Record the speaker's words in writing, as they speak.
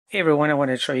Hey everyone, I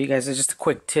want to show you guys just a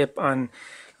quick tip on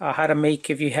how to make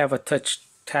if you have a touch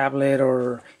tablet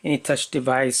or any touch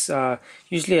device.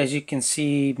 Usually, as you can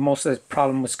see, most of the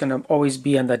problem is going to always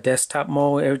be on the desktop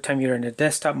mode. Every time you're in the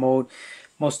desktop mode,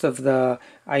 most of the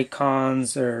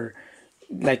icons or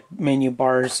like menu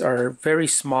bars are very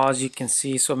small, as you can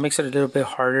see, so it makes it a little bit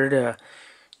harder to,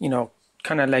 you know,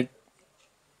 kind of like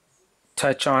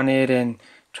touch on it and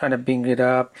try to bring it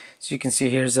up. So you can see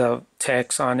here's a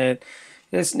text on it.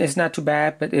 It's not too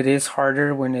bad, but it is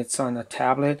harder when it's on a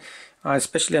tablet,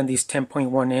 especially on these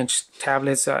 10.1 inch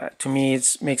tablets. To me,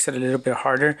 it makes it a little bit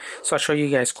harder. So I'll show you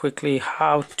guys quickly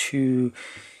how to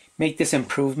make this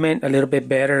improvement a little bit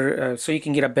better, so you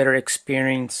can get a better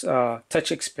experience,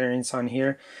 touch experience on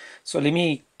here. So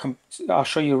I'll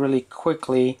show you really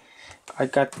quickly. I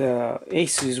got the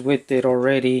Asus with it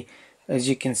already. As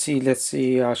you can see, let's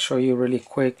see, I'll show you really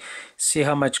quick. See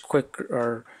how much quicker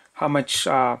or how much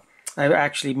I've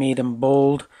actually made them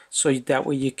bold, so that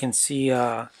way you can see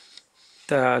the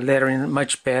lettering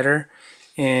much better,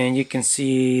 and you can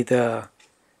see the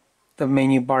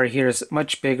menu bar here is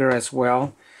much bigger as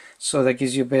well, so that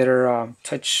gives you a better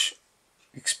touch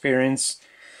experience.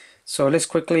 So let's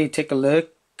quickly take a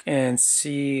look and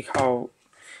see how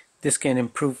this can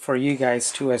improve for you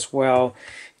guys too as well.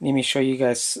 Let me show you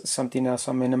guys something else.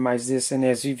 I'll minimize this, and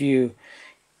as if you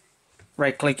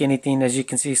right click anything, as you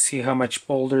can see how much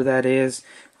bolder that is.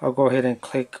 I'll go ahead and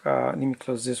click, let me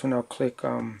close this one.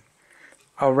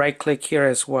 I'll right click here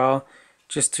as well,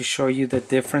 just to show you the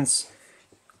difference.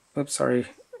 Oops, sorry.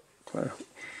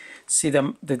 See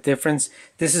the difference.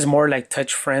 This is more like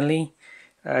touch friendly.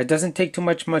 It doesn't take too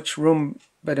much room,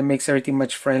 but it makes everything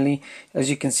much friendly.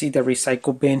 As you can see, the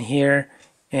recycle bin here,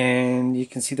 and you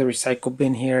can see the recycle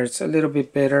bin here. It's a little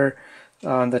bit better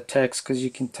on the text because you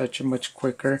can touch it much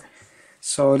quicker.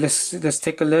 So let's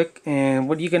take a look, and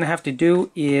what you're gonna have to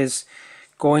do is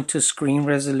go into screen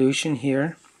resolution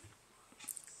here,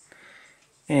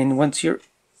 and once you're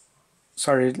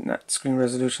not screen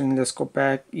resolution, let's go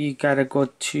back. You gotta go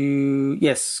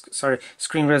to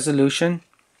screen resolution.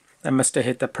 I must have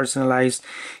hit the personalized.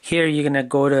 Here you're gonna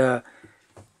go to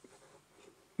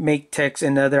make text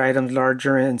and other items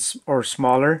larger or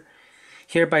smaller.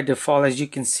 Here by default, as you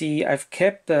can see, I've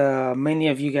kept many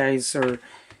of you guys, or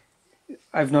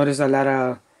I've noticed a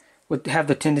lot would have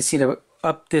the tendency to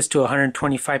up this to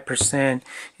 125%,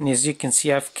 and as you can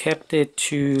see, I've kept it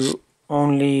to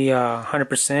only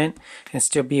 100% and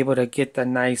still be able to get the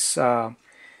nice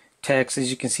text. As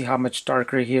you can see how much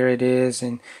darker here it is,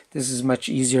 and this is much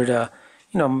easier to,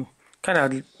 kind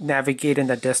of navigate in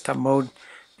the desktop mode,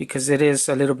 because it is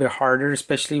a little bit harder,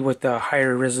 especially with the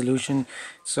higher resolution.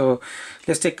 So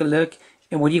let's take a look.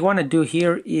 And what you want to do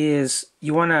here is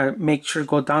you want to make sure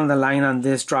go down the line on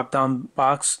this drop down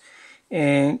box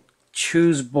and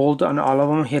choose bold on all of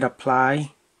them, hit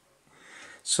apply.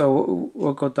 So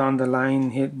we'll go down the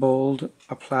line, hit bold,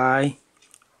 apply,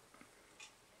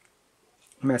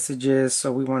 messages,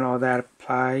 so we want all that,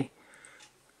 apply.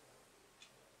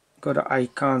 Go to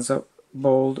icons,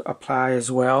 bold, apply as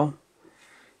well,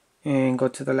 and go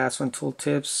to the last one,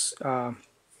 tooltips.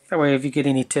 That way if you get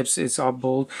any tips, it's all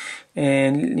bold.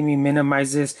 And let me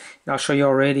minimize this, and I'll show you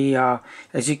already.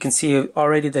 As you can see,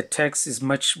 already the text is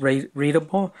much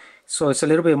readable, so it's a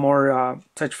little bit more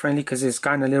touch friendly because it's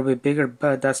gotten a little bit bigger,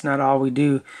 but that's not all we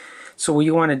do. So what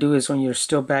you want to do is when you're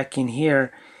still back in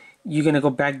here, you're going to go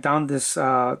back down this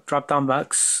drop down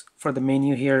box for the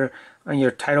menu here on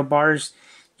your title bars.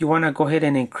 You want to go ahead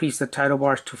and increase the title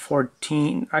bars to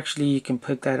 14. Actually, you can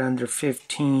put that under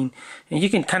 15, and you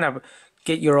can kind of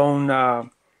get your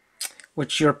own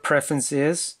which your preference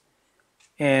is.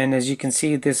 And as you can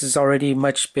see, this is already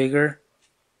much bigger.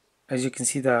 As you can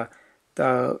see, the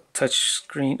touch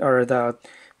screen or the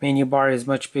menu bar is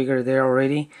much bigger there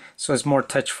already, so it's more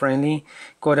touch friendly.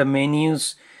 Go to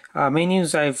menus.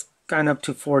 Menus, I've gone up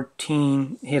to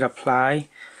 14, hit apply,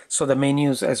 so the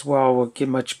menus as well will get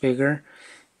much bigger.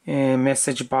 And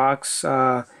message box,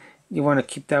 you want to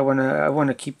keep that one, I want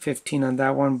to keep 15 on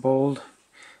that one, bold.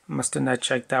 Must have not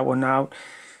checked that one out.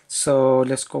 So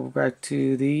let's go back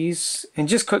to these and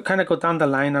just kind of go down the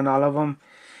line on all of them.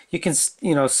 You can,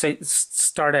 say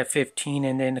start at 15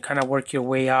 and then kind of work your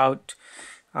way out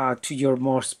to your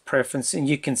most preference, and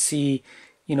you can see,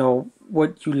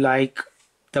 what you like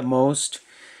the most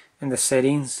in the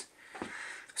settings.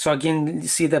 So again, you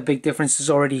see the big difference is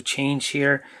already changed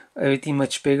here. Everything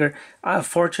much bigger.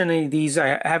 Fortunately, these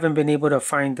I haven't been able to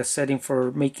find the setting for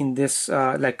making this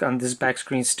like on this back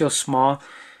screen still small,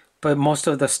 but most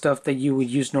of the stuff that you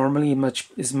would use normally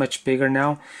is much bigger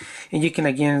now. And you can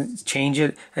again change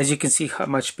it. As you can see how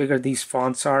much bigger these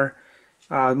fonts are,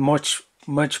 much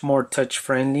much more touch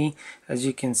friendly. As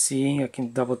you can see, I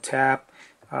can double tap,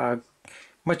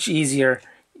 much easier.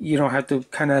 You don't have to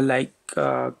kind of like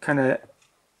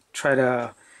try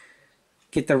to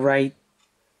get the right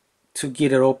to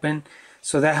get it open.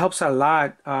 So that helps a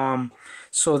lot.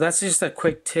 So that's just a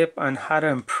quick tip on how to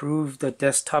improve the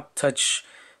desktop touch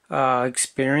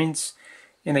experience.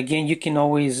 And again, you can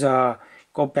always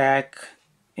go back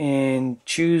and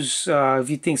choose if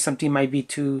you think something might be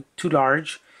too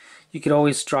large. You could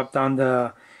always drop down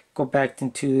go back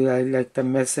into like the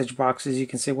message boxes. You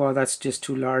can say, well, that's just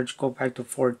too large. Go back to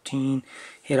 14,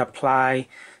 hit apply.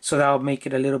 So that'll make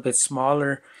it a little bit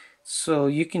smaller. So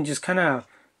you can just kind of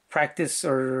practice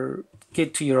or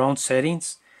get to your own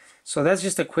settings. So that's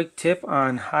just a quick tip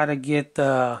on how to get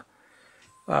the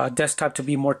desktop to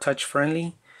be more touch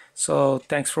friendly. So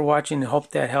thanks for watching. I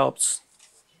hope that helps.